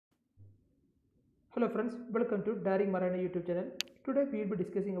Hello friends, welcome to Daring Marina YouTube channel. Today we will be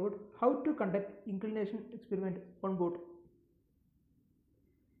discussing about how to conduct inclination experiment on board.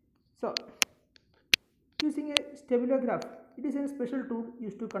 So, using a stabilograph, it is a special tool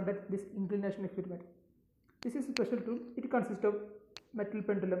used to conduct this inclination experiment. This is a special tool. It consists of metal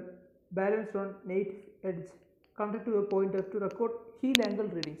pendulum balanced on knife edge connected to a pointer to record heel angle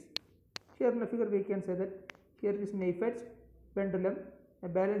readings. Here in the figure we can say that here is knife edge, pendulum, a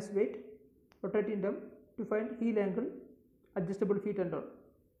balanced weight, rotating them to find heel angle, adjustable feet and all.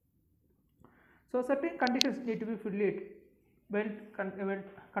 So certain conditions need to be fulfilled when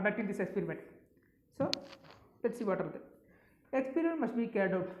conducting this experiment. So let's see what are they. Experiment must be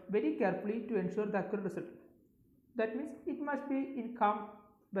carried out very carefully to ensure the accurate result. That means it must be in calm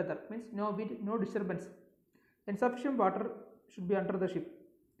weather, means no wind, no disturbance, and sufficient water should be under the ship,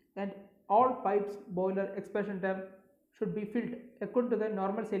 and all pipes, boiler, expansion dam should be filled according to the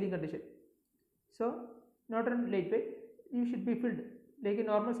normal sailing condition. So not on lightweight, you should be filled like a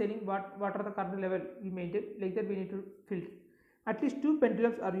normal sailing. What are the current level we maintain, like that we need to fill. At least two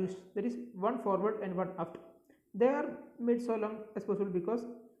pendulums are used, that is one forward and one aft. They are made so long as possible because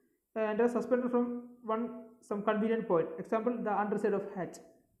they are suspended from some convenient point, example the underside of hatch.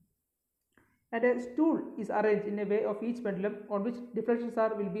 And a stool is arranged in a way of each pendulum on which deflections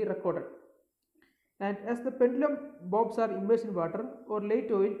will be recorded. And as the pendulum bobs are immersed in water or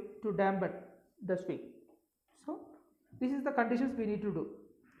light oil to dampen the swing. So this is the conditions we need to do.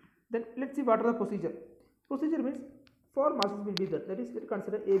 Then let's see what are the procedure. Procedure means four masses will be there, that is we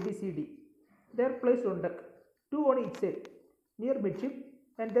consider A, B, C, D. They are placed on deck, two on each side near midship,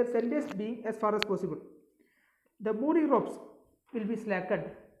 and their centers being as far as possible. The mooring ropes will be slackened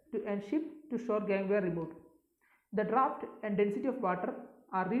and ship to shore gangway removed. The draft and density of water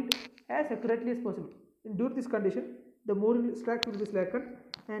are read as accurately as possible. During this condition, the mooring slack will be slackened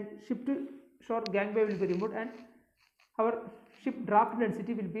and ship to shore gangway will be removed, and our ship draft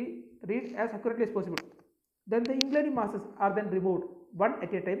density will be read as accurately as possible. Then the inclining masses are then removed one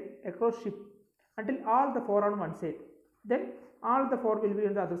at a time across ship until all the four on one side. Then all the four will be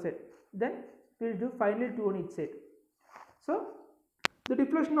on the other side. Then we will do finally two on each side. So the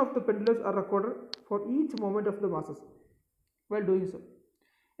deflection of the pendulums are recorded for each moment of the masses while doing so.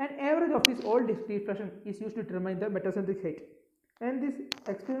 An average of this all deflection is used to determine the metacentric height. And this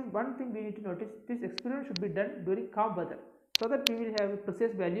experiment, one thing we need to notice, this experiment should be done during calm weather, so that we will have a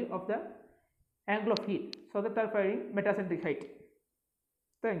precise value of the angle of heel, so that we are finding metacentric height.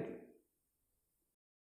 Thank you.